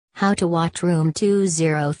How to watch Room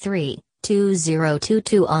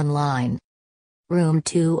 203-2022 online. Room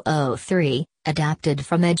 203, adapted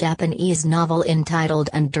from a Japanese novel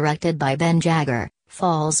entitled and directed by Ben Jagger,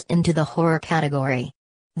 falls into the horror category.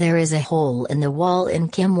 There is a hole in the wall in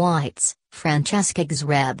Kim White's, Francesca's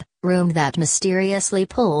room that mysteriously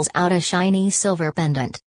pulls out a shiny silver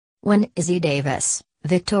pendant. When Izzy Davis,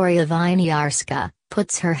 Victoria Winiarska,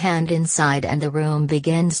 puts her hand inside and the room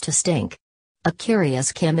begins to stink. A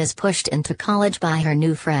curious Kim is pushed into college by her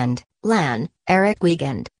new friend, Lan, Eric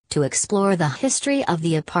Wiegand, to explore the history of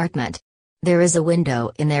the apartment. There is a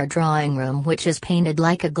window in their drawing room which is painted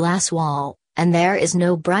like a glass wall, and there is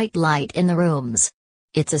no bright light in the rooms.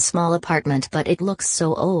 It's a small apartment, but it looks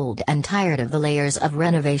so old and tired of the layers of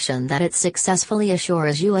renovation that it successfully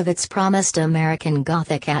assures you of its promised American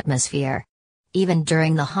Gothic atmosphere. Even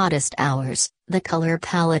during the hottest hours, the color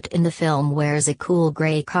palette in the film wears a cool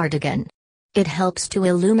gray cardigan. It helps to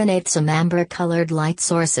illuminate some amber-colored light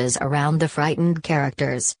sources around the frightened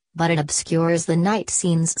characters, but it obscures the night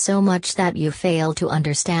scenes so much that you fail to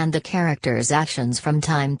understand the characters' actions from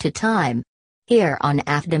time to time. Here on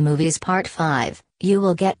Afdah Movies Part 5, you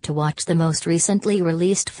will get to watch the most recently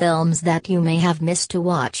released films that you may have missed to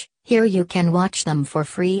watch. Here you can watch them for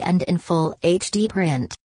free and in full HD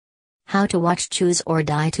print. How to watch Choose or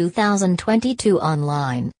Die 2022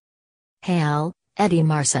 online. Hal, Eddie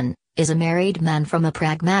Marson, is a married man from a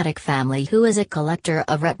pragmatic family who is a collector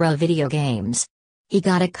of retro video games. He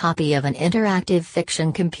got a copy of an interactive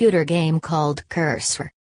fiction computer game called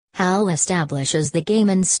Cursor. Hal establishes the game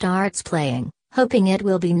and starts playing, hoping it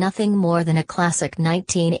will be nothing more than a classic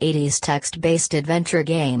 1980s text-based adventure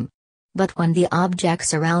game. But when the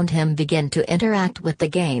objects around him begin to interact with the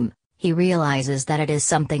game, he realizes that it is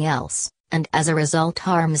something else, and as a result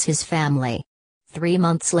harms his family. 3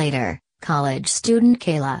 months later, college student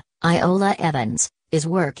Kayla, Iola Evans, is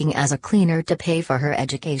working as a cleaner to pay for her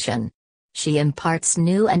education. She imparts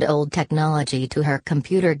new and old technology to her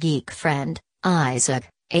computer geek friend, Isaac,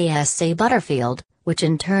 A.S.A. Butterfield, which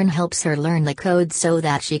in turn helps her learn the code so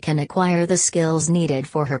that she can acquire the skills needed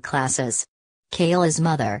for her classes. Kayla's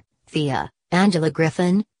mother, Thea, Angela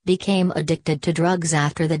Griffin, became addicted to drugs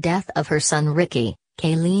after the death of her son Ricky,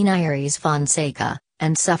 Kayleen Iris Fonseca,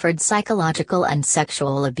 and suffered psychological and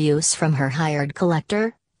sexual abuse from her hired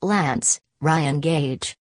collector, Lance, Ryan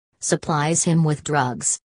Gage. Supplies him with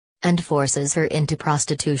drugs and forces her into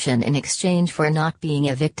prostitution in exchange for not being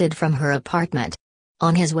evicted from her apartment.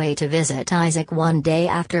 On his way to visit Isaac one day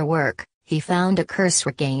after work, he found a Cursor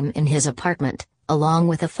game in his apartment, along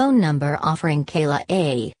with a phone number offering Kayla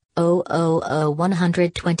a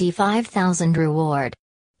 $125,000 reward.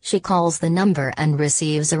 She calls the number and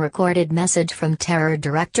receives a recorded message from Terror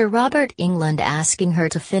Director Robert Englund asking her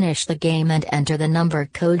to finish the game and enter the number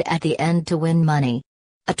code at the end to win money.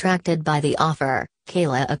 Attracted by the offer,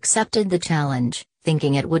 Kayla accepted the challenge,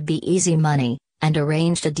 thinking it would be easy money, and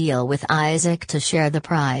arranged a deal with Isaac to share the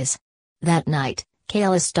prize. That night,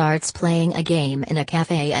 Kayla starts playing a game in a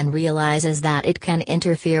cafe and realizes that it can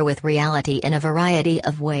interfere with reality in a variety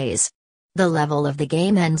of ways. The level of the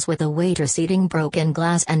game ends with a waitress eating broken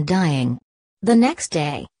glass and dying. The next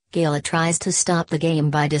day, Kayla tries to stop the game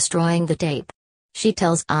by destroying the tape. She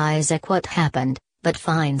tells Isaac what happened, but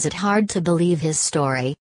finds it hard to believe his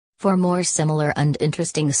story. For more similar and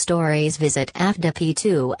interesting stories, visit Afdah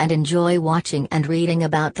P2 and enjoy watching and reading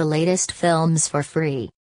about the latest films for free.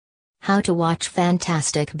 How to watch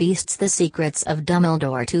Fantastic Beasts: The Secrets of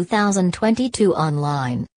Dumbledore 2022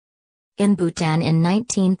 online. In Bhutan in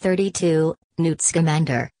 1932, Newt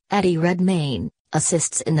Scamander, Eddie Redmayne,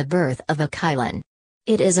 assists in the birth of a Kylan.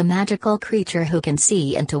 It is a magical creature who can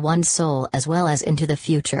see into one's soul as well as into the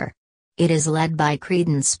future. It is led by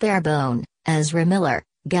Credence Sparebone, Ezra Miller,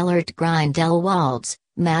 Gellert Grindelwalds,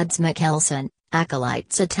 Mads Mikkelsen.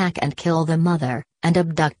 Acolytes attack and kill the mother, and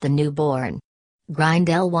abduct the newborn.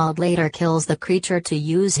 Grindelwald later kills the creature to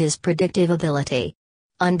use his predictive ability.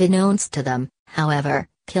 Unbeknownst to them, however,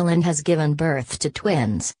 Killen has given birth to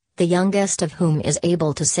twins, the youngest of whom is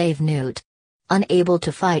able to save Newt. Unable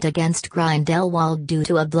to fight against Grindelwald due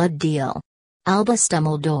to a blood deal, Albus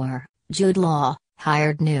Dumbledore, Jude Law,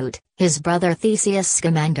 hired Newt, his brother Theseus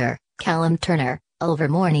Scamander, Callum Turner,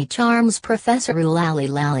 Ilvermorny Charms Professor Eulalie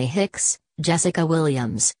Lally Hicks, Jessica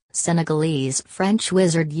Williams, Senegalese French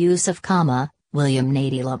wizard Yusuf Kama, William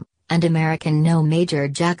Nadylam, and American No Major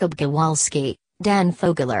Jacob Kowalski, Dan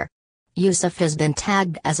Fogler. Yusuf has been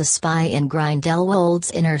tagged as a spy in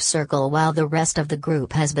Grindelwald's inner circle while the rest of the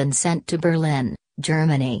group has been sent to Berlin,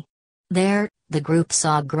 Germany. There, the group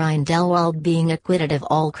saw Grindelwald being acquitted of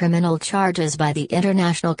all criminal charges by the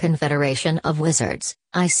International Confederation of Wizards,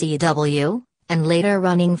 ICW, and later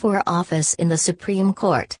running for office in the Supreme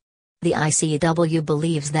Court. The ICW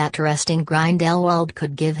believes that arresting Grindelwald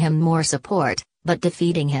could give him more support, but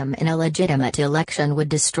defeating him in a legitimate election would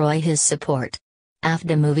destroy his support.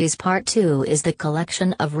 Afdah Movies Part 2 is the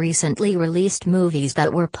collection of recently released movies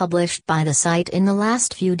that were published by the site in the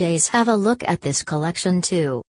last few days. Have a look at this collection too.